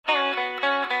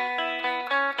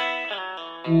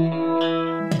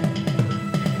You're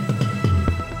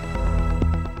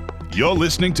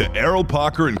listening to Errol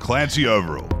Parker and Clancy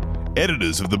Overall,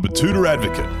 editors of the Batuta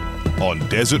Advocate on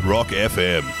Desert Rock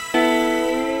FM.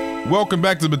 Welcome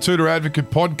back to the Batuta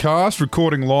Advocate podcast,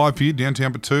 recording live here,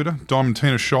 downtown Batuta,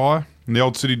 Diamantina Shire, in the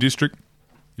Old City District.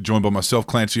 You're joined by myself,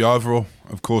 Clancy Overall,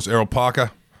 of course, Errol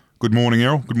Parker. Good morning,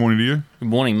 Errol. Good morning to you. Good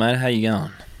morning, mate. How you going?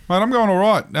 Mate, I'm going all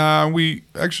right. We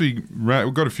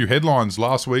got a few headlines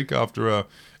last week after an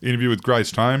interview with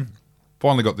Grace Tame.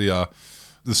 Finally got the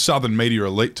Southern media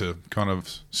elite to kind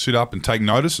of sit up and take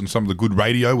notice on some of the good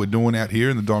radio we're doing out here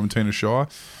in the Diamantina Shire.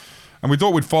 And we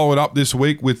thought we'd follow it up this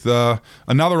week with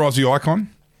another Aussie icon.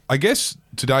 I guess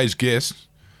today's guest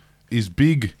is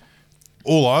big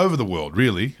all over the world,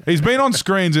 really. He's been on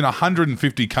screens in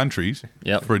 150 countries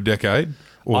for a decade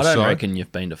or I don't so. reckon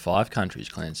you've been to 5 countries,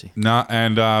 Clancy. No,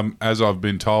 and as I've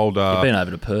been told... You've been over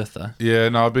to Perth, though. Yeah,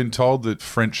 no, I've been told that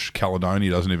French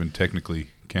Caledonia doesn't even technically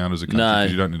count as a country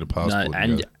because you don't need a passport.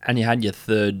 No, and you had your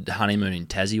third honeymoon in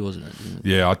Tassie, wasn't it?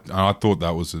 Yeah, I thought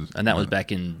that was... And that was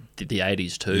back in the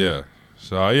 80s too. Yeah.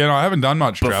 So, I haven't done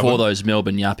much travel. Before those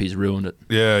Melbourne yuppies ruined it.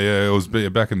 Yeah, it was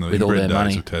back in the With all their days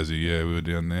money. of Tassie. Yeah, we were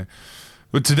down there.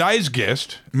 But today's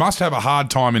guest must have a hard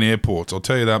time in airports, I'll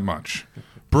tell you that much.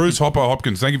 Bruce Hoppo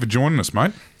Hopkins, thank you for joining us,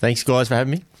 mate. Thanks, guys, for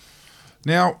having me.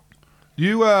 Now,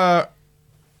 you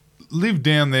live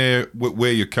down there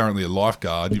where you're currently a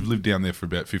lifeguard. You've lived down there for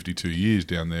about 52 years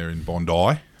down there in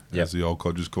Bondi, as the old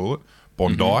codgers call it,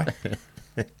 Bondi.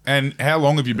 And how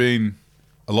long have you been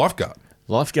a lifeguard?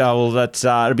 Lifeguard, well, that's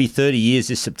it'll be 30 years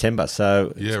this September,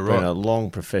 so it's right. been a long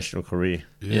professional career.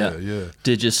 Yeah.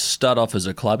 Did you start off as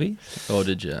a clubby, or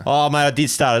did you? Oh, mate, I did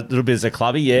start a little bit as a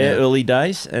clubby, early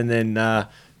days, and then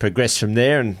progressed from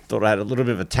there and thought I had a little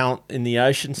bit of a talent in the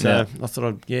ocean, so I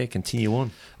thought I'd continue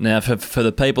on. Now, for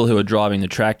the people who are driving the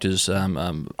tractors,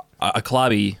 a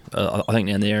clubby, I think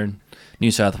down there in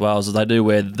New South Wales, they do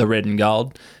wear the red and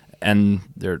gold. And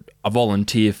they're a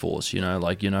volunteer force,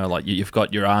 you've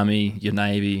got your Army, your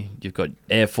Navy, you've got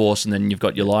Air Force, and then you've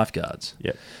got your lifeguards.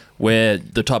 Yeah. Where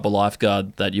the type of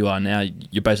lifeguard that you are now,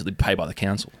 you're basically paid by the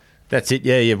council. That's it,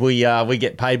 yeah. We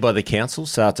get paid by the council,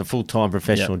 so it's a full-time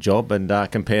professional job, and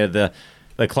compare the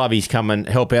clubbies come and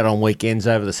help out on weekends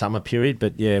over the summer period,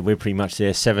 but we're pretty much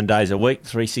there 7 days a week,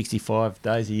 365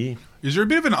 days a year. Is there a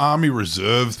bit of an Army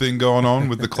Reserve thing going on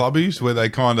with the clubbies where they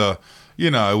kind of...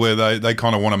 where they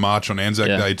kind of want to march on Anzac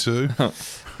Day too.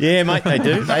 Yeah, mate, they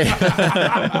do.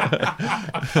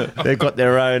 They've got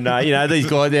their own, these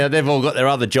guys, they've all got their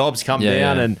other jobs, come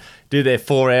down and do their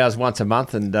 4 hours once a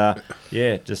month and,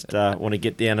 just want to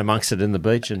get down amongst it in the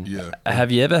beach. And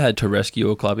Have you ever had to rescue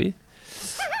a clubby?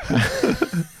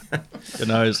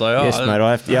 It's like, yes, mate,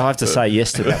 I have to say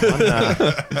yes to that one.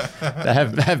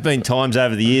 There have been times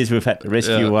over the years we've had to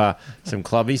rescue some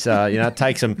clubbies. It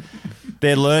takes them...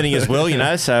 They're learning as well,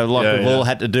 so we've all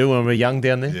had to do when we were young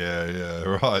down there.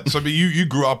 Yeah, right. So, but you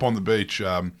grew up on the beach.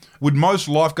 Would most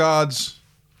lifeguards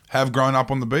have grown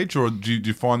up on the beach, or do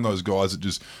you find those guys that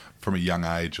just from a young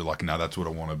age are like, no, that's what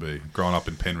I want to be? Growing up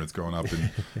in Penrith, growing up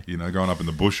in, growing up in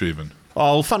the bush even.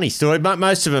 Oh, well, funny story.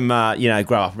 Most of them,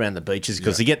 grow up around the beaches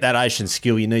because to get that ocean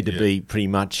skill, you need to be pretty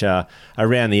much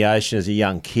around the ocean as a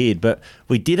young kid. But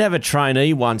we did have a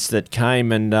trainee once that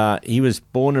came and he was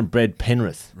born and bred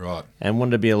Penrith. Right. And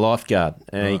wanted to be a lifeguard.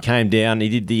 And he came down,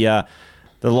 he did the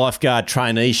lifeguard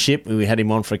traineeship. We had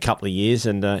him on for a couple of years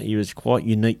and he was quite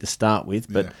unique to start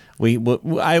with. But we were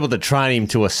able to train him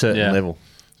to a certain level.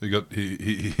 So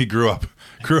he grew up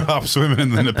swimming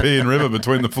in the Nepean River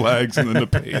between the flags and the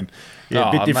Nepean. Yeah,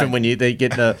 a bit different when they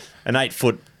get an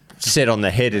 8-foot set on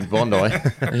the head in Bondi.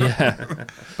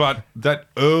 But that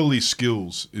early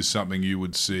skills is something you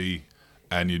would see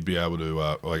and you'd be able to,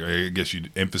 I guess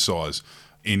you'd emphasise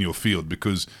in your field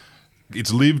because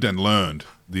it's lived and learned,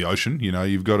 the ocean.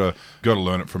 You've got to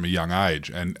learn it from a young age.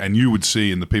 And you would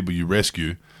see in the people you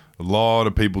rescue, a lot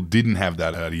of people didn't have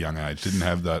that at a young age, didn't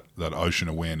have that ocean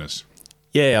awareness.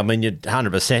 Yeah, I mean, you're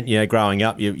 100%, growing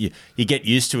up, you get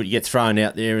used to it. You get thrown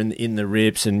out there in the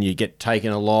rips and you get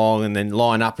taken along and then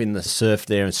line up in the surf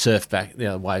there and surf back,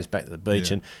 waves back to the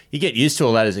beach. And you get used to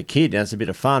all that as a kid. And it's a bit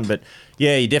of fun. But,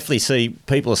 you definitely see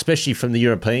people, especially from the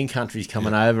European countries,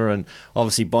 coming over. And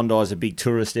obviously Bondi is a big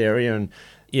tourist area. And,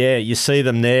 you see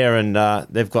them there and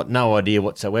they've got no idea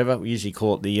whatsoever. We usually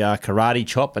call it the karate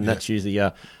chop. And that's usually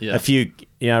a few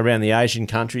around the Asian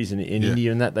countries and in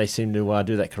India and that, they seem to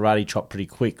do that karate chop pretty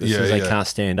quick as soon as they can't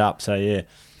stand up. So, yeah.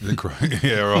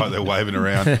 Yeah, right. They're waving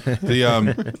around.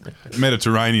 The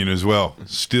Mediterranean as well.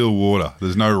 Still water.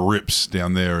 There's no rips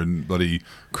down there in bloody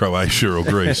Croatia or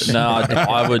Greece. No,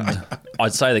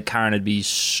 I'd say the current would be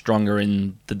stronger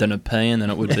in the Nepean than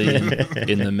it would be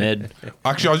in the Med.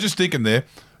 Actually, I was just thinking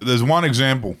there's one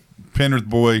example. Penrith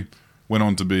boy went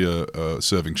on to be a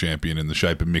surfing champion in the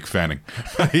shape of Mick Fanning.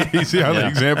 He's the only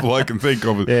example I can think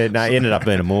of. Yeah, no, he ended up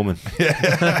being a Mormon.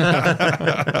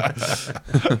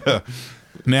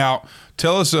 Now,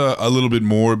 tell us a little bit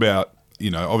more about,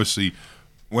 obviously,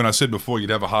 when I said before you'd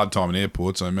have a hard time in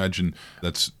airports, I imagine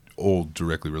that's all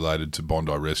directly related to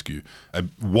Bondi Rescue, a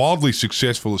wildly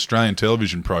successful Australian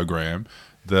television program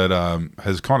that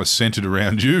has kind of centred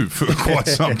around you for quite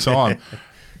some time.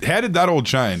 How did that all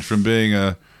change from being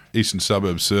a eastern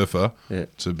suburb surfer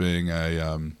to being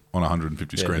on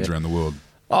 150 screens around the world?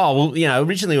 Oh, well,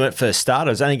 originally when it first started,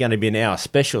 it was only going to be an hour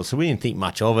special, so we didn't think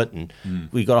much of it, and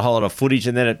we got a whole lot of footage,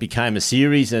 and then it became a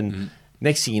series, and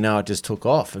next thing you know, it just took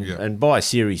off. And by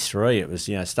Series 3, it was,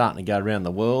 starting to go around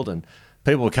the world, and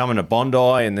people were coming to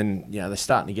Bondi, and then, they're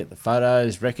starting to get the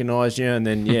photos, recognise you, and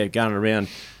then, going around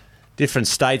different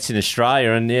states in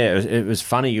Australia, and, it was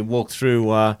funny. You walk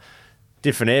through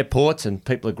different airports, and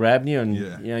people are grabbing you, and,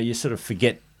 you sort of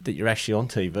forget that you're actually on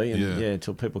TV, and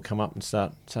until people come up and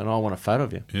start saying, I want a photo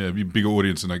of you. Yeah, a big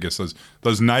audience, and I guess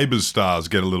those Neighbours stars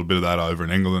get a little bit of that over in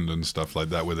England and stuff like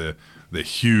that, where they're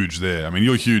huge there. I mean,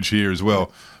 you're huge here as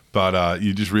well, but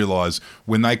you just realise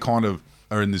when they kind of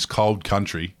are in this cold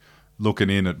country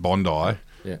looking in at Bondi,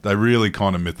 they really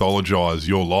kind of mythologise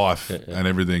your life and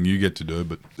everything you get to do.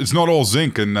 But it's not all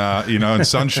zinc and and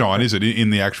sunshine, is it?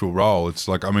 In the actual role, it's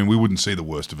like, I mean, we wouldn't see the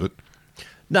worst of it.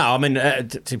 No, I mean,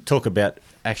 to talk about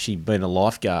actually being a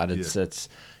lifeguard, it's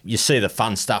you see the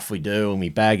fun stuff we do, and we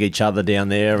bag each other down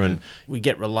there, and we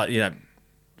get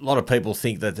a lot of people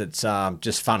think that it's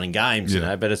just fun and games,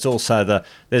 but it's also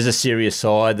there's a serious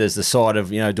side. There's the side of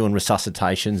doing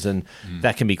resuscitations, and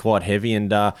that can be quite heavy.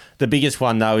 And the biggest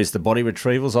one though is the body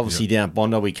retrievals. Obviously down at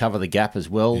Bondi we cover the gap as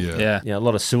well. A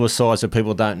lot of suicides that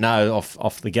people don't know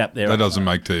off the gap there. That doesn't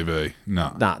make TV.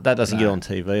 No, that doesn't get on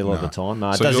TV a lot of the time. No,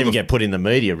 it doesn't even get put in the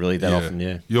media really that often.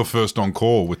 Yeah, you're first on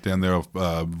call with down there off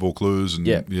Vaucluse and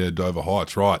Dover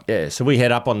Heights, right? Yeah, so we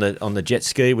head up on the jet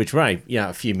ski, which we're only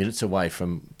a few minutes away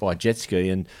from by jet ski,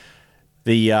 and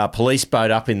the police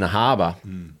boat up in the harbour,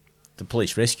 the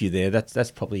police rescue there, that's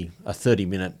probably a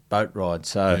 30-minute boat ride.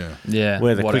 So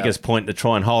we're the quickest point to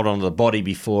try and hold on to the body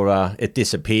before it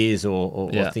disappears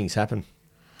or things happen.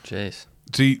 Jeez.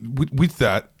 See, with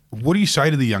that, what do you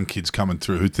say to the young kids coming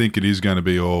through who think it is going to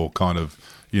be all kind of,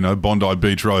 Bondi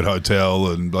Beach Road Hotel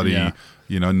and bloody...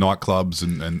 nightclubs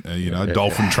and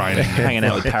dolphin training. Hanging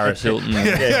out with Paris Hilton.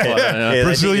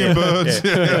 Brazilian birds. I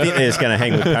think they're just going to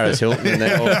hang with Paris Hilton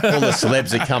and all the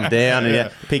celebs that come down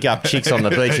and pick up chicks on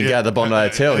the beach and go to the Bondi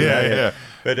Hotel.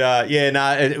 But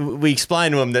we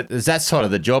explain to them that there's that side of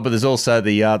the job, but there's also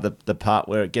the part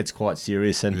where it gets quite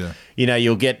serious, and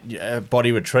you'll get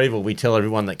body retrieval. We tell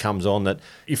everyone that comes on that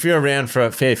if you're around for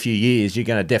a fair few years, you're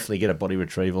going to definitely get a body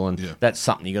retrieval, and that's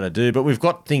something you got to do. But we've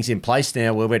got things in place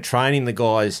now where we're training the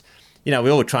guys. We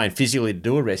all train physically to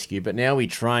do a rescue, but now we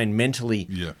train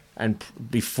mentally. And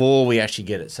before we actually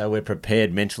get it, so we're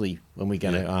prepared mentally when we're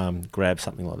going to grab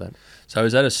something like that. So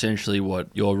is that essentially what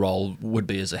your role would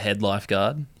be as a head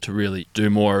lifeguard, to really do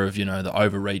more of, the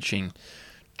overreaching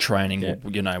training,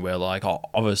 where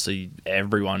obviously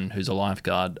everyone who's a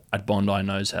lifeguard at Bondi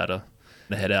knows how to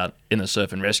head out in the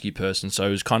surf and rescue person.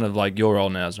 So it's kind of like your role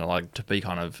now is to be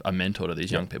kind of a mentor to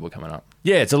these young people coming up.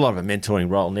 Yeah, it's a lot of a mentoring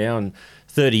role now, and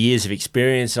 30 years of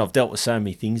experience, and I've dealt with so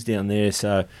many things down there,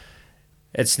 so...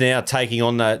 It's now taking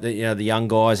on the young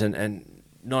guys and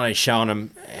not only showing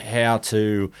them how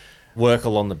to work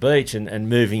along the beach and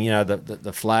moving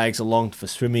the flags along for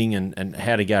swimming and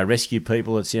how to go rescue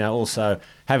people. It's also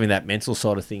having that mental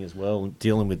side of thing as well, and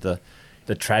dealing with the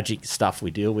tragic stuff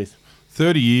we deal with.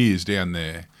 30 years down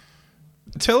there.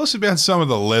 Tell us about some of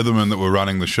the Leathermen that were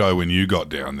running the show when you got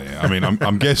down there. I mean,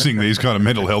 I'm guessing these kind of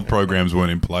mental health programs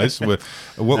weren't in place. What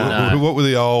were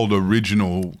the old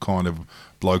original kind of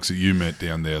blokes that you met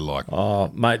down there like? Oh,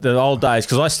 mate, the old days,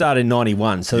 because I started in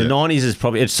 91, so the 90s is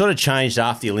probably, it sort of changed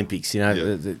after the Olympics,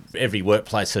 every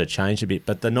workplace sort of changed a bit,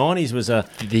 but the 90s was the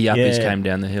yuppies came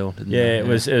down the hill, didn't they? It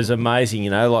was amazing,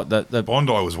 like the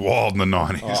Bondi was wild in the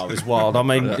 90s. Oh, it was wild. I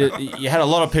mean, you had a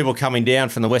lot of people coming down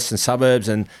from the western suburbs,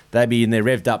 and they'd be in their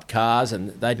revved up cars, and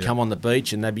they'd come on the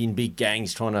beach, and they'd be in big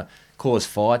gangs trying to cause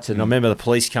fights, and I remember the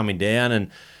police coming down,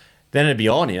 and then it'd be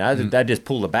on, they'd just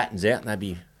pull the batons out, and they'd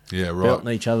be belting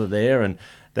each other there, and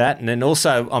that. And then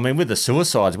also, I mean, with the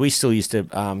suicides, we still used to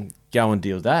go and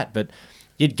deal with that. But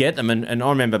you'd get them. And I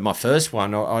remember my first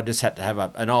one, I just had to have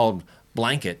an old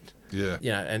blanket. Yeah.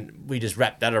 You know, and we just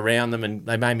wrapped that around them, and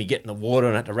they made me get in the water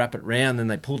and had to wrap it round,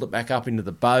 and they pulled it back up into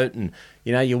the boat, and,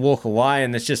 you know, you walk away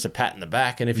and it's just a pat in the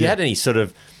back. And if you had any sort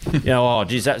of, you know, oh,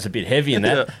 geez, that was a bit heavy, and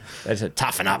that, that's a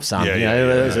toughen up, son. Yeah, you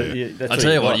know, yeah. I'll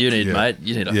tell you what you need, mate.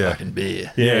 You need a fucking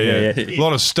beer. Yeah. A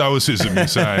lot of stoicism, you're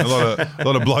saying. A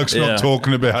lot of blokes not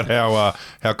talking about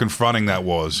how confronting that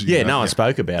was. Yeah, no one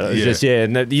spoke about it. It was just,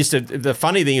 and they used to, the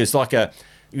funny thing was like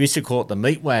we used to call it the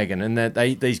meat wagon, and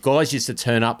these guys used to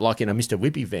turn up like in a Mr.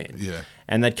 Whippy van. Yeah.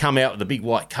 And they'd come out with the big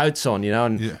white coats on, you know,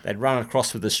 and they'd run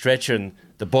across with the stretcher, and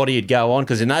the body would go on,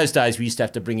 because in those days we used to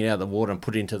have to bring it out of the water and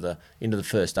put it into the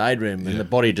first aid room, and the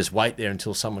body would just wait there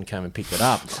until someone came and picked it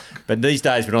up. But these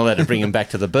days we're not allowed to bring them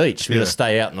back to the beach. We've got to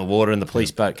stay out in the water, and the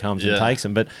police boat comes and takes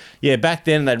them. But yeah, back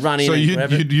then they'd run in. So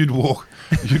and you'd walk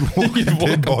a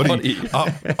dead body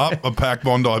up a packed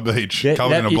Bondi Beach,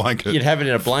 covered in a blanket. You'd have it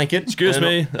in a blanket. Excuse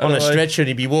me. On a stretcher, and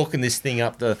you'd be walking this thing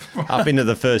up into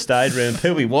the first aid room.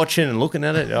 People be watching and looking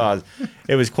at it. Oh,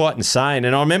 it was quite insane.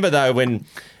 And I remember though when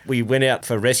we went out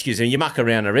for rescues, and you muck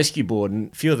around a rescue board,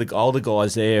 and a few of the older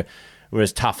guys there were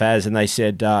as tough as, and they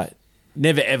said,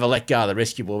 never ever let go of the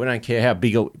rescue board. We don't care how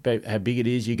big it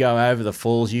is. You go over the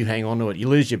falls, you hang on to it. You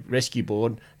lose your rescue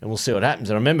board, and we'll see what happens.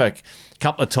 And I remember a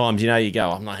couple of times, you know, you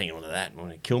go, I'm not hanging on to that. I'm going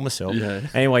to kill myself. Yeah.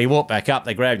 Anyway, you walk back up,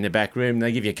 they grab you in the back room,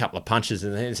 they give you a couple of punches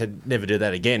in the hand and said, never do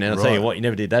that again. And I'll tell you what, you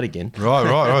never did that again.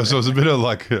 Right. So it was a bit of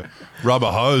like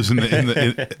rubber hose so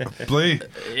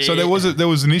there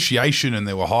was initiation, and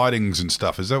there were hidings and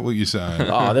stuff. Is that what you're saying?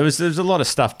 Oh, there was a lot of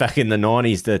stuff back in the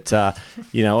 90s that,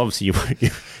 you know, obviously you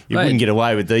wouldn't get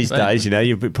away with these days. You know,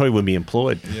 you probably wouldn't be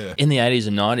employed. Yeah. In the 80s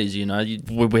and 90s, you know,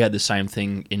 we had the same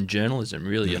thing in journalism,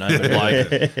 really, you know. But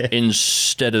like,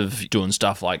 instead of doing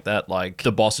stuff like that, like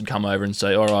the boss would come over and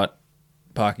say, all right,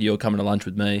 Parker, you're coming to lunch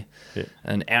with me. Yeah.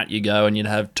 And out you go, and you'd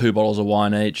have 2 bottles of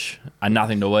wine each and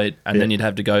nothing to eat. And then you'd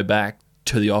have to go back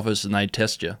to the office, and they'd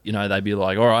test you. You know, they'd be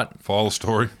like, all right, file a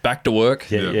story, back to work.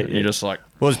 You're just like...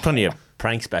 Well, there's plenty of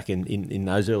pranks back in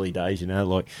those early days, you know,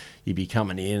 like you'd be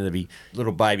coming in, there'd be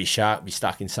little baby shark be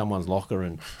stuck in someone's locker,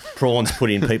 and prawns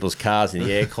put in people's cars in the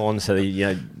aircon, so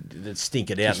they'd stink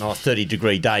it out. And on a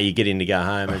 30-degree day, you get in to go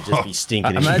home, and it'd just be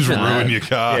stinking. Imagine ruin your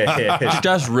car.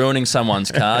 Just ruining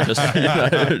someone's car,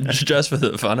 just for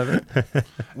the fun of it.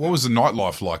 What was the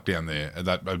nightlife like down there at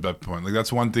that point? Like,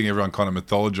 that's one thing everyone kind of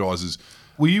mythologizes.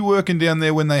 Were you working down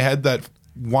there when they had that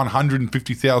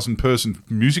 150,000 person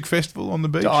music festival on the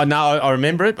beach? Oh no, I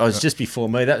remember it. It was just before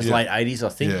me. That was late 80s, I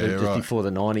think, just before the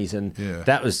 90s, and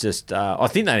that was just. I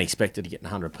think they expected to get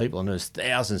 100 people, and there was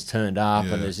thousands turned up,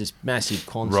 and there's this massive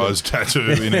concert. Rose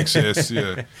tattoo in excess,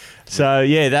 So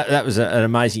that was an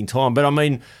amazing time. But I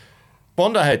mean,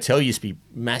 Bondi Hotel used to be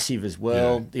massive as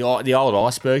well. Yeah. The old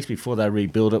icebergs before they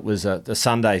rebuilt it was the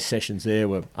Sunday sessions there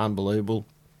were unbelievable.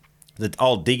 The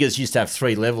old diggers used to have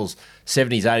 3 levels: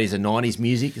 70s, 80s, and 90s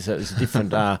music. So it was different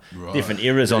different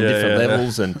eras on different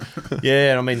levels. And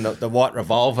I mean the White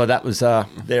Revolver, that was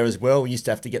there as well. We used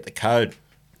to have to get the code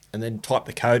and then type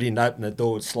the code in, open the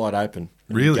door would slide open.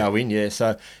 Really? Go in,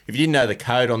 So if you didn't know the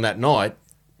code on that night,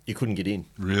 you couldn't get in.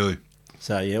 Really?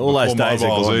 So all those days are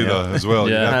gone either now. as well.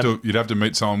 You'd have to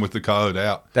meet someone with the code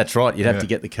out. That's right. You'd have to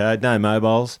get the code. No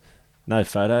mobiles. No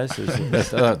photos.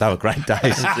 They were great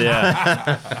days.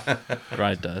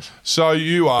 Great days. So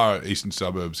you are an Eastern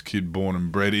Suburbs kid, born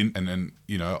and bred in, and then,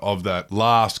 you know, of that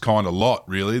last kind of lot,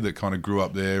 really, that kind of grew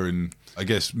up there in, I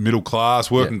guess, middle class,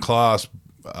 working class,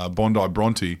 Bondi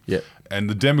Bronte. Yeah. And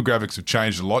the demographics have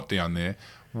changed a lot down there.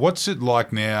 What's it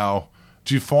like now?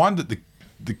 Do you find that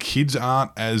the kids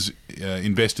aren't as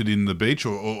invested in the beach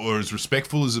or as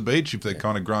respectful as the beach if they're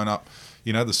kind of grown up?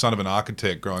 You know, the son of an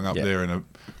architect growing up there in a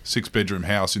 6-bedroom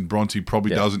house in Bronte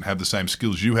probably doesn't have the same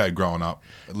skills you had growing up,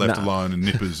 left alone and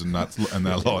nippers and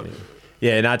that lot.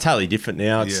 Yeah, no, totally different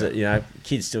now. It's you know,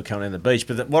 kids still coming down the beach.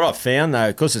 But what I've found though,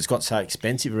 of course, it's got so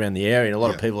expensive around the area, and a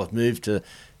lot of people have moved to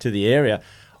the area.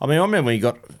 I mean, I remember when you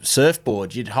got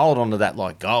surfboards, you'd hold on to that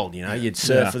like gold. You know, you'd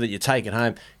surf with it, you'd take it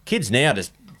home. Kids now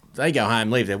they go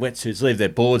home, leave their wetsuits, leave their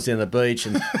boards down the beach,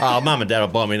 and mum and dad will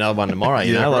buy me another one tomorrow.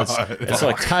 You know, it's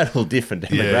like total different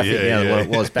demographic now than what it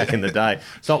was back in the day.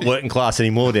 It's not working class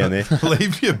anymore down there.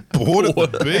 Leave your board at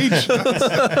the beach.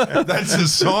 That's a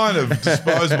sign of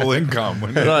disposable income.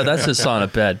 No, that's a sign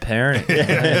of bad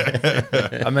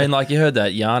parenting. I mean, like you heard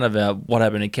that yarn about what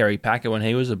happened to Kerry Packer when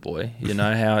he was a boy. You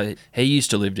know how he used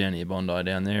to live down near Bondi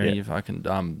down there, and he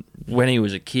fucking when he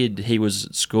was a kid, he was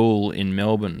at school in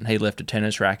Melbourne. He left a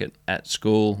tennis racket at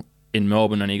school in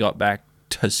Melbourne, and he got back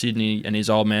to Sydney, and his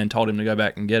old man told him to go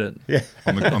back and get it. Yeah.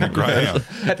 on the Greyhound.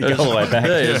 Had to go all the way back.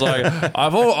 Yeah, he was like,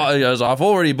 I've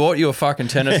already bought you a fucking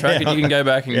tennis racket. You can go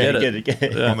back and get it. Get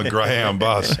it. On the Greyhound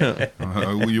bus.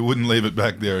 Well, you wouldn't leave it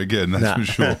back there again, that's for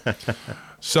sure.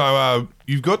 So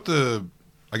you've got the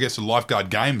lifeguard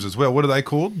games as well. What are they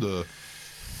called? The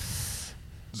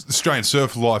Australian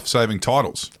Surf Life-Saving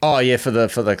Titles. Oh yeah, for the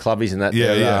clubbies and that.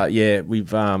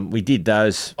 We did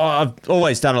those. I've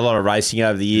always done a lot of racing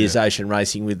over the years, ocean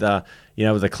racing with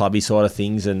with the clubby side of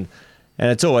things, and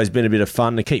it's always been a bit of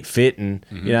fun to keep fit, and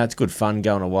it's good fun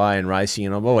going away and racing,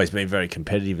 and I've always been very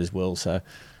competitive as well. So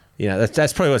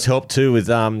that's probably what's helped too with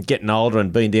getting older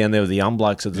and being down there with the young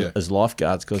blokes as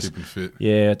lifeguards, because keeping fit.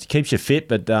 Yeah, it keeps you fit,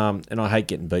 but and I hate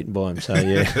getting beaten by them. So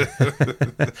yeah,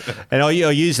 and I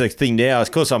use the thing now.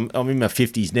 Of course, I'm in my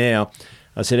 50s now.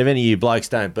 I said, if any of you blokes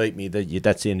don't beat me,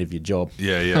 that's the end of your job.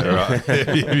 Yeah, right.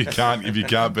 if you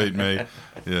can't beat me,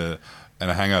 yeah. And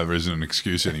a hangover isn't an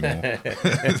excuse anymore.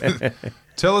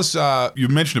 Tell us, you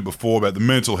mentioned it before about the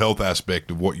mental health aspect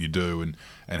of what you do,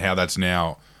 and how that's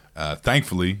now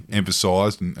thankfully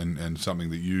emphasised and something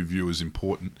that you view as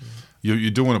important.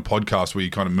 You're doing a podcast where you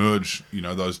kind of merge,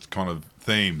 those kind of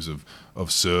themes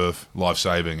of surf,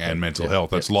 life-saving and mental health.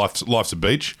 That's Life's a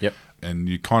Beach. Yep. And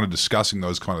you're kind of discussing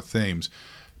those kind of themes.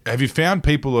 Have you found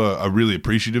people are really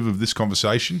appreciative of this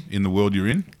conversation in the world you're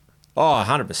in? Oh,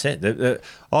 100%.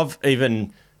 I've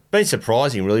even been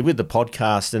surprising, really, with the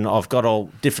podcast, and I've got a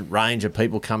different range of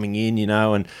people coming in,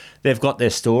 and they've got their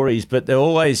stories, but they've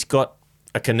always got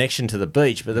a connection to the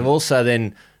beach, but they've also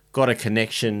then got a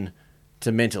connection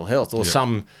to mental health, or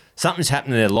something's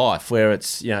happened in their life where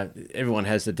it's, everyone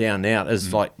has the down and out.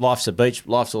 It's like life's a beach,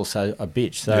 life's also a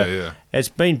bitch. So it's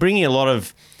been bringing a lot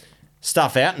of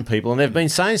stuff out in people, and they've been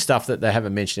saying stuff that they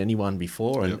haven't mentioned anyone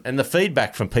before, and the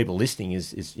feedback from people listening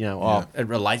is it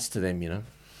relates to them,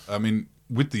 I mean,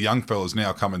 with the young fellas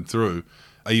now coming through,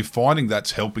 are you finding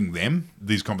that's helping them,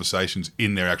 these conversations,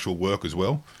 in their actual work as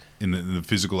well? In the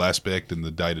physical aspect and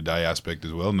the day-to-day aspect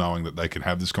as well, knowing that they can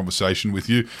have this conversation with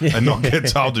you and not get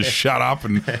told to shut up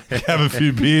and have a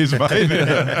few beers, mate.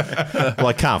 Well,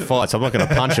 I can't fight, so I'm not going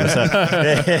to punch him.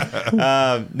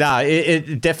 So, no,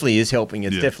 it definitely is helping.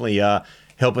 It's definitely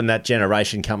helping that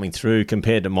generation coming through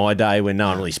compared to my day when no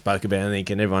one really spoke about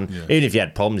anything, and everyone, even if you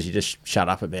had problems, you just shut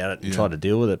up about it and try to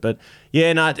deal with it. But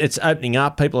it's opening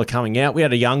up. People are coming out. We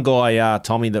had a young guy,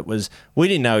 Tommy, we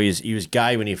didn't know he was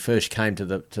gay when he first came to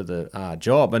the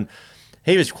job, and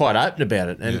he was quite open about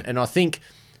it, and I think,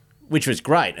 which was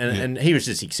great, and he was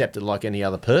just accepted like any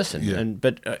other person.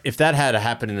 But if that had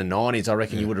happened in the 90s, I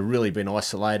reckon you would have really been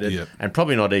isolated and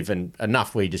probably not even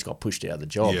enough where you just got pushed out of the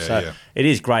job. It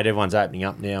is great everyone's opening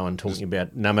up now and talking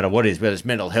about, no matter what it is, whether it's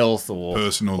mental health or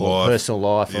personal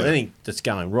life or anything that's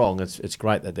going wrong, it's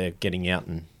great that they're getting out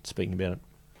and speaking about it.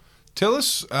 Tell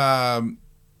us,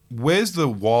 where's the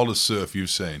wildest surf you've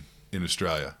seen in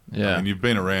Australia? Yeah. I mean, you've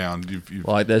been around. You've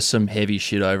like, there's some heavy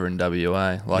shit over in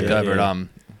WA,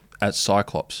 at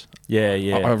Cyclops.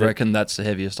 I reckon that's the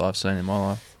heaviest I've seen in my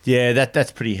life. Yeah,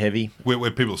 that's pretty heavy.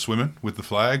 Where people are swimming with the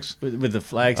flags? With the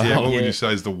flags. What would you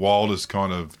say is the wildest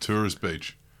kind of tourist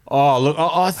beach? Oh, look,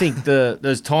 I think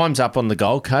there's times up on the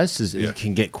Gold Coast it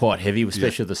can get quite heavy,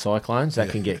 especially with the cyclones. That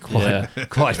can get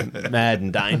quite mad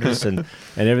and dangerous and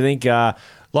everything.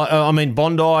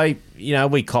 Bondi,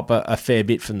 we cop a fair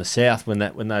bit from the south when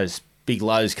those big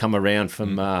lows come around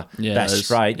from Bass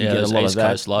Strait. You get a lot of that.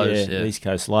 Coast lows, East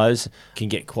Coast lows can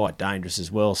get quite dangerous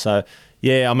as well. So,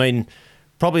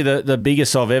 probably the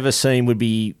biggest I've ever seen would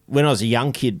be when I was a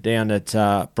young kid down at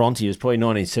Bronte. It was probably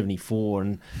 1974,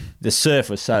 and the surf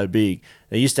was so big.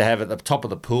 They used to have at the top of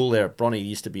the pool there at Bronte,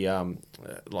 used to be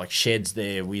like sheds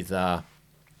there with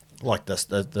like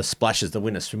the splashes, the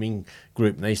winter swimming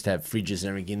group, and they used to have fridges and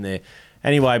everything in there.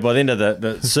 Anyway, by the end of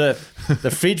the surf, the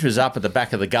fridge was up at the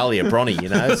back of the gully at Bronte,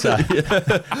 so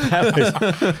that was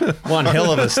one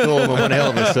hell of a storm and one hell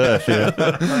of a surf.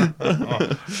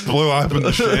 Blew open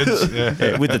the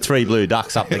sheds. With the 3 blue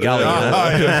ducks up the gully.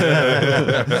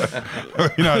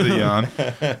 You know the yarn.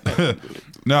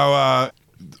 No,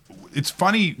 it's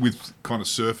funny with kind of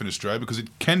surf in Australia because it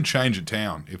can change a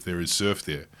town if there is surf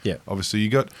there. Yeah. Obviously, you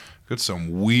got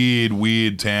some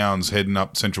weird towns heading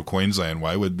up central Queensland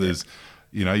way where there's,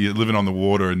 you're living on the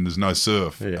water and there's no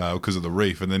surf because of the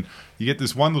reef. And then you get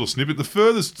this one little snippet. The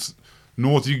furthest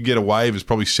north you can get a wave is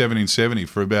probably 1770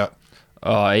 for about...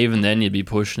 Oh, even then you'd be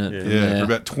pushing it. Yeah, for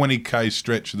about 20k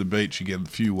stretch of the beach, you get a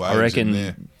few waves. I reckon in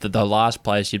there. The last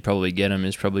place you'd probably get them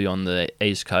is probably on the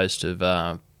east coast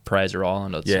of Fraser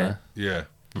Island, I'd say. Yeah.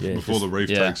 Before the reef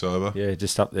takes over. Yeah,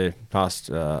 just up there past,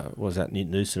 what was that,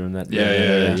 Noosa and that?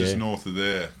 Yeah, just north of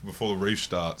there, before the reef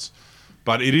starts.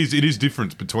 But it is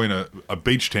different between a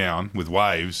beach town with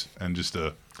waves and just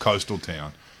a coastal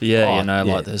town. Yeah,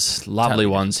 like there's lovely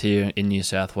ones here in New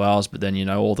South Wales, but then,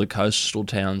 all the coastal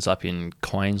towns up in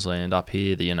Queensland, up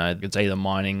here, it's either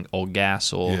mining or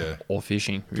gas or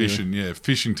fishing. Really.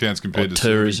 Fishing towns compared or to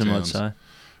tourism, surfing I'd towns. say.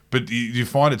 But do you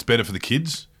find it's better for the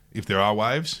kids if there are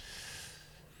waves?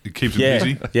 It keeps them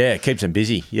busy. Yeah, it keeps them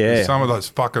busy. Yeah. Some of those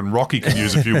fucking Rocky could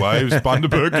use a few waves.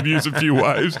 Bundaberg could use a few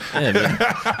waves. Yeah,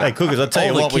 they could, because I'll tell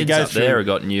you what, we go up there have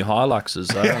got new Hiluxes,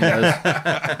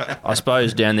 though. I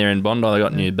suppose down there in Bondi they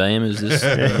got new Beamers.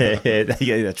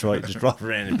 Yeah, that's right. Just drive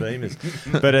around in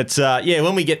Beamers. But it's,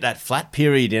 when we get that flat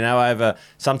period,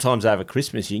 sometimes over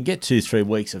Christmas, you can get 2-3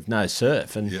 weeks of no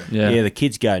surf. And the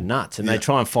kids go nuts and they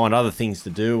try and find other things to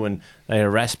do and they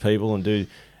harass people and do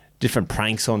different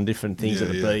pranks on different things at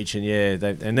the beach, and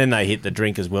and then they hit the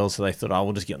drink as well. So they thought,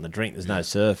 we'll just get on the drink. There's no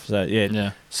surf,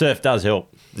 so surf does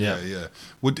help. Yeah.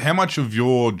 How much of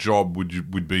your job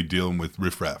would be dealing with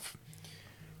riffraff?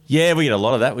 Yeah, we get a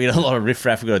lot of that. We get a lot of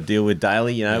riffraff we've got to deal with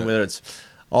daily. Whether it's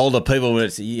older people, whether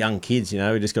it's young kids. We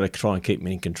just got to try and keep them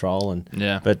in control. And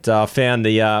but I found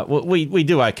we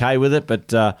do okay with it,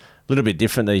 but a little bit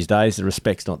different these days. The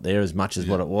respect's not there as much as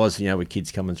what it was. With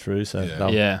kids coming through, so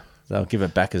they'll give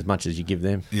it back as much as you give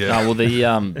them. Yeah. No,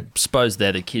 well, suppose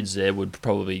the kids there would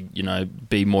probably,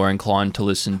 be more inclined to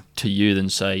listen to you than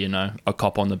say, a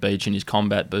cop on the beach in his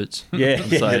combat boots. Yeah,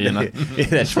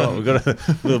 that's right. We've got a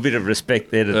little bit of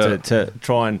respect there to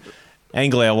try and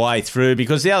angle our way through.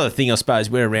 Because the other thing, I suppose,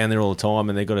 we're around there all the time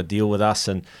and they've got to deal with us.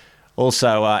 And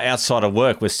also outside of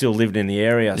work, we're still living in the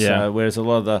area. Yeah. So whereas a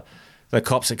lot of the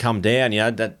cops that come down,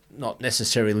 that not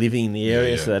necessarily living in the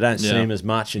area, so they don't see them as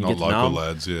much and not get to local know them.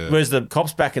 lads. Yeah. Whereas the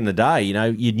cops back in the day,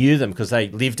 you knew them because they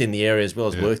lived in the area as well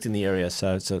as worked in the area,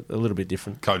 so it's a little bit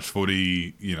different. Coach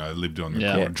footy, lived on the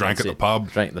corner, drank at the pub.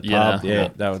 Drank at the pub,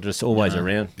 they were just always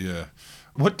around. Yeah.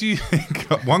 What do you think?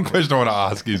 One question I want to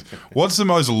ask is, what's the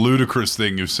most ludicrous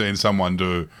thing you've seen someone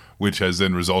do, which has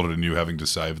then resulted in you having to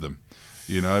save them?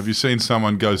 Have you seen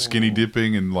someone go skinny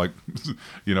dipping and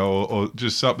or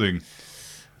just something?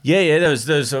 Yeah.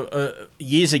 There was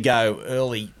years ago,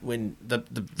 early, when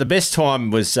the best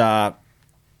time was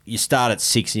you start at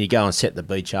 6 and you go and set the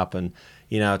beach up, and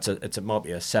it might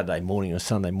be a Saturday morning or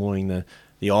Sunday morning.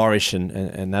 The Irish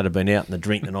and that have been out in the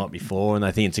drink the night before, and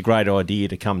they think it's a great idea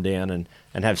to come down and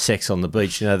have sex on the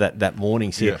beach. that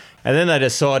morning. So, and then they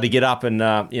decide to get up and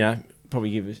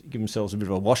probably give themselves a bit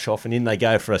of a wash off, and in they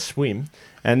go for a swim,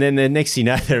 and then the next thing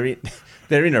you know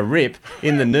they're in a rip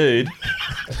in the nude.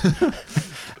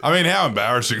 I mean, how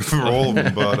embarrassing for all of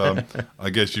them, but I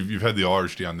guess you've had the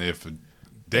Irish down there for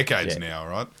decades now,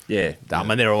 right? Yeah. I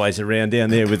mean, they're always around down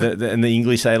there with and the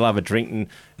English. They love a drink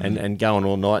and going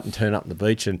all night and turn up on the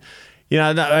beach, and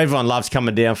everyone loves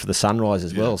coming down for the sunrise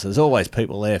as well. So there's always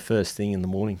people there first thing in the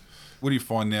morning. What do you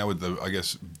find now with I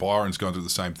guess Byron's going through the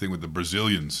same thing with the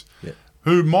Brazilians,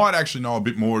 who might actually know a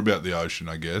bit more about the ocean,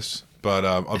 I guess. But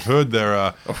I've heard there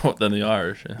are... than the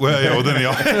Irish. Yeah. Well, than the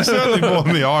Irish. Certainly more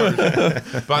than the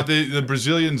Irish. But the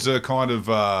Brazilians are kind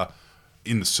of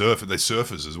in the surf. They're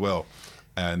surfers as well.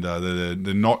 And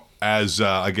they're not as,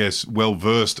 I guess,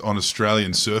 well-versed on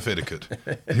Australian surf etiquette.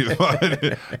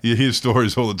 You hear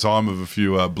stories all the time of a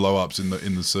few blow-ups in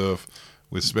the surf,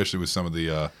 especially with some of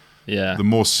the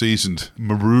more seasoned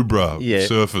Maroubra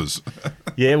surfers.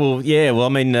 Well, I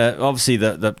mean, obviously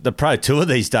the Pro Tour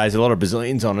these days, a lot of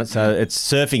Brazilians on it, so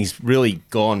surfing's really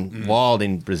gone wild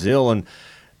in Brazil, and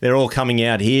they're all coming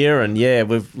out here, and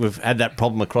we've had that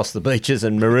problem across the beaches,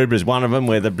 and Marubra is one of them,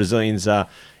 where the Brazilians are.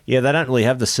 They don't really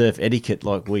have the surf etiquette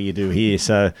like we do here,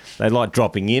 so they like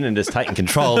dropping in and just taking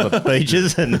control of the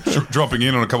beaches and dropping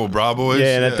in on a couple of bra boys.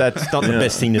 That's not the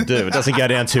best thing to do. It doesn't go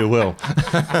down too well.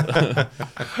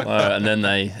 And then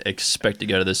they expect to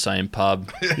go to the same pub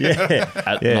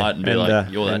at night and be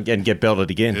you're that, and get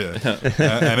belted again.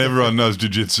 And everyone knows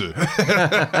jiu-jitsu.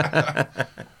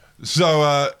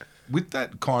 So with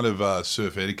that kind of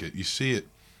surf etiquette, you see it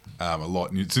a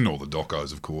lot. And it's in all the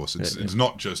docos, of course. It's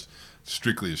not just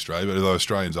strictly Australia, but although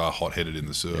Australians are hot-headed in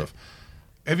the surf.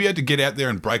 Have you had to get out there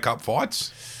and break up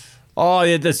fights? Oh,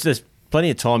 yeah, there's plenty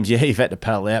of times, you've had to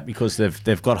paddle out because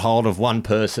they've got hold of one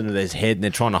person and there's head and they're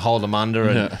trying to hold them under,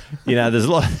 and there's a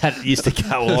lot of that used to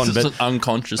go on. It's just an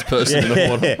unconscious person in the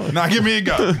water. No, give me a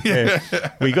go.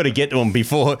 We got to get to them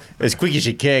before as quick as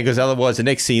you can, because otherwise the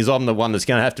next thing is I'm the one that's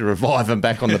going to have to revive them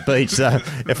back on the beach. So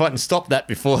if I can stop that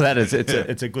before that,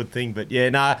 it's a good ththing. But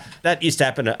that used to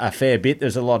happen a fair bit.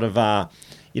 There's a lot of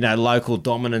local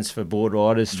dominance for board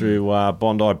riders through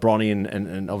Bondi, Bronny,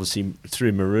 and obviously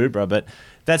through Maroubra. But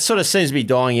that sort of seems to be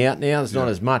dying out now. There's not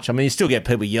as much. I mean, you still get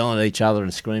people yelling at each other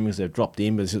and screaming as they've dropped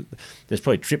in, but there's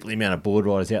probably triple the amount of board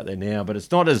riders out there now, but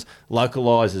it's not as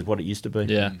localised as what it used to be.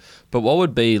 Yeah. But what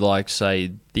would be, like,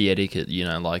 say, the etiquette, you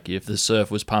know, like if the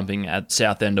surf was pumping at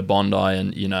south end of Bondi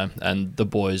and, you know, and the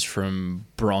boys from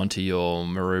Bronte or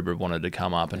Maroubra wanted to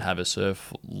come up and have a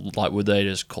surf, like, would they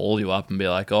just call you up and be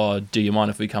like, oh, do you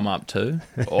mind if we come up too?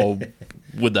 Or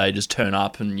would they just turn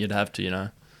up and you'd have to, you know?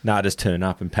 No, just turn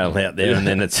up and paddle out there, and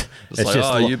then it's like,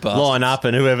 just you line up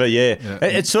and whoever.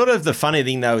 It's sort of the funny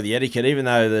thing though with the etiquette. Even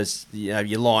though there's, you know,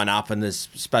 you line up and there's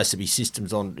supposed to be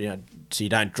systems on, you know, so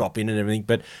you don't drop in and everything.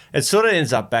 But it sort of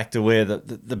ends up back to where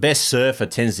the best surfer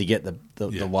tends to get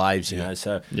the waves. You know,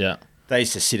 so they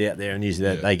used to sit out there and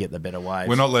usually they get the better waves.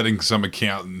 We're not letting some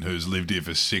accountant who's lived here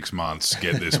for 6 months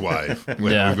get this wave.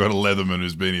 We've got a Leatherman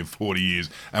who's been here 40 years,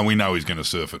 and we know he's going to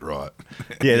surf it right.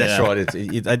 Yeah, that's right.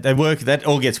 They work. That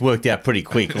all gets worked out pretty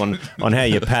quick on how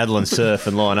you paddle and surf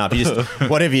and line up. You just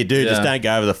whatever you do, just don't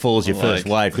go over the falls your first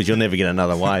wave because you'll never get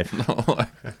another wave.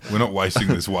 We're not wasting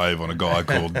this wave on a guy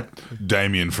called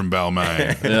Damien from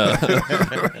Balmain.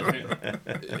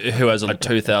 Who has a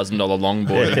 $2,000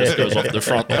 longboard and just goes off the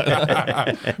front.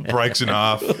 Breaks in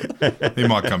half. He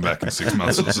might come back in 6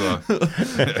 months or so.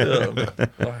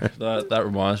 That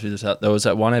reminds me that there was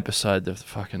that one episode that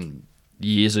fucking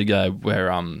years ago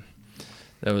where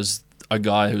there was a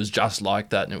guy who was just like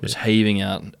that and it was heaving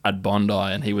out at Bondi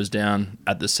and he was down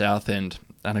at the south end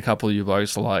and a couple of you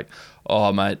blokes were like,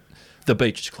 oh mate, the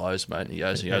beach is closed, mate. And he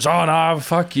goes, oh no,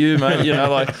 fuck you, mate. You know,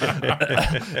 like,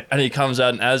 and he comes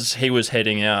out, and as he was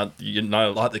heading out, you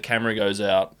know, like the camera goes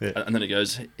out, and then it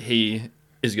goes, he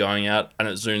is going out, and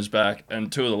it zooms back,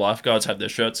 and two of the lifeguards have their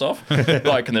shirts off,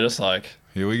 like, and they're just like,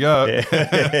 here we go,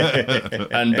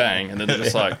 and bang, and then they're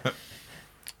just like,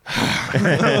 fuck.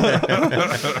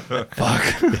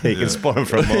 You can spot them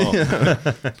from a mile.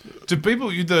 Do people,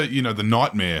 the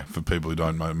nightmare for people who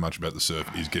don't know much about the surf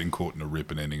is getting caught in a rip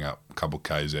and ending up a couple of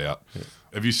Ks out.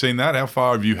 Have you seen that? How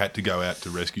far have you had to go out to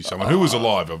rescue someone who was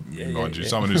alive, mind you,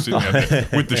 someone who's sitting out there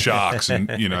with the sharks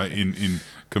and, you know, in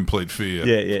complete fear?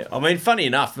 Yeah. I mean, funny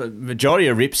enough, the majority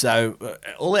of rips, though,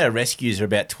 all our rescues are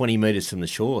about 20 metres from the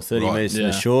shore, 30 metres from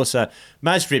the shore. So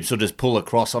most rips will just pull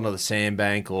across onto the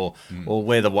sandbank or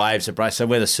where the waves are breaking. So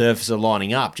where the surfers are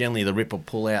lining up, generally the rip will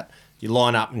pull out. You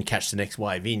line up and catch the next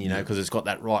wave in, you know, because it's got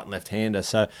that right and left-hander.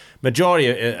 So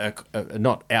majority are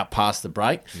not out past the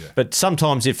break. Yeah. But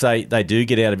sometimes if they do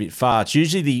get out a bit far, it's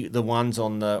usually the ones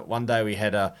on the... One day we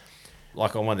had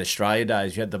like on one of the Australia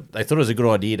days, they thought it was a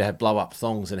good idea to have blow-up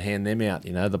thongs and hand them out,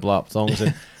 you know, the blow-up thongs.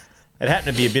 And it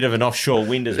happened to be a bit of an offshore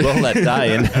wind as well that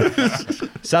day. And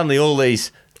suddenly all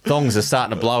these... thongs are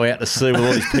starting to blow out the sea with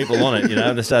all these people on it, you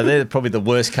know. So they're probably the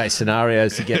worst case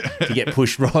scenarios to get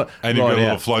pushed right. And you've got a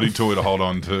little out. floaty toy to hold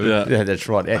on to. Yeah, that's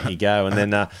right. Out you go, and then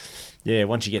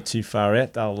once you get too far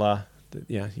out, they'll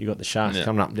you got the sharks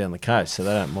coming up and down the coast, so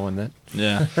they don't mind that.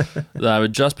 Yeah.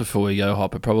 But just before we go,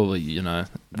 Hopper, probably, you know,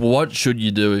 what should you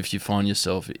do if you find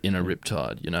yourself in a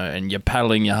riptide, you know, and you're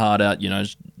paddling your heart out, you know,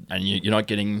 and you're not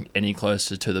getting any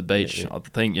closer to the beach? Yeah.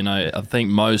 I think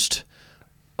most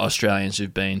Australians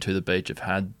who've been to the beach have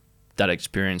had that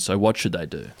experience. So what should they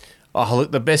do? Oh,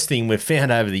 look, the best thing we've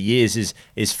found over the years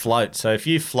is float. So if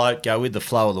you float, go with the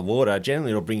flow of the water, generally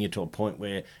it'll bring you to a point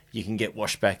where you can get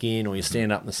washed back in or you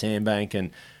stand up in the sandbank, and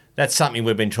that's something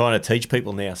we've been trying to teach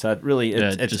people now. So it really,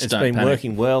 it's been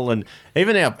working well. And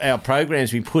even our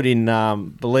programs we put in,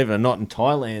 believe it or not, in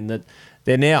Thailand, that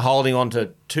they're now holding on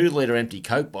to 2-litre empty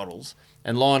Coke bottles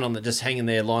and just hanging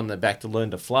there, lying on their back to learn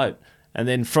to float. And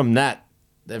then from that,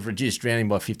 they've reduced drowning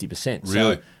by 50%.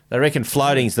 Really? So they reckon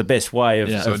floating is the best way of...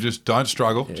 Yeah. So just don't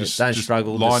struggle. Yeah, just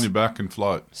struggle. Lie on your back and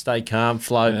float. Stay calm,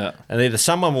 float. Yeah. And either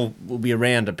someone will be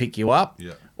around to pick you up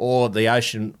or the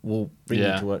ocean will bring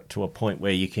you to a point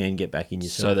where you can get back in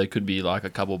yourself. So there could be like a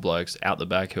couple of blokes out the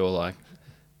back who are like,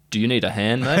 do you need a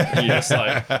hand, mate? And you're just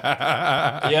like,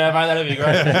 yeah, mate, that'd be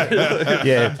great.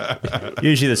 Yeah.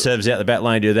 Usually the surfers out the back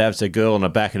lane do that. It's a girl on her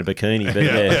back in a bikini.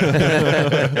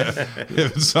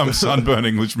 But some sunburned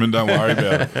Englishman, don't worry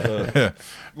about it.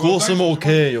 Course I'm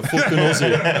okay, you're fucking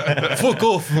Aussie. Fuck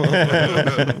off.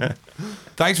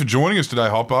 Thanks for joining us today,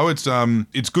 Hoppo.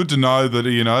 It's good to know that,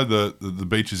 you know, the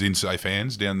beach is in safe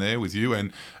hands down there with you,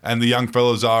 and the young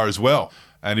fellas are as well.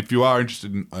 And if you are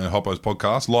interested in Hoppo's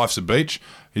podcast, Life's a Beach,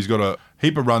 he's got a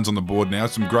heap of runs on the board now,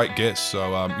 some great guests.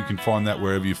 So you can find that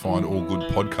wherever you find all good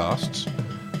podcasts.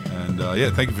 And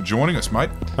thank you for joining us, mate.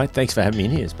 Mate, thanks for having me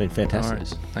in here. It's been fantastic. No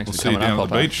worries. Thanks We'll for see you coming down up, at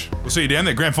the Hoppo. beach. We'll see you down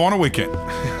there, grand final weekend.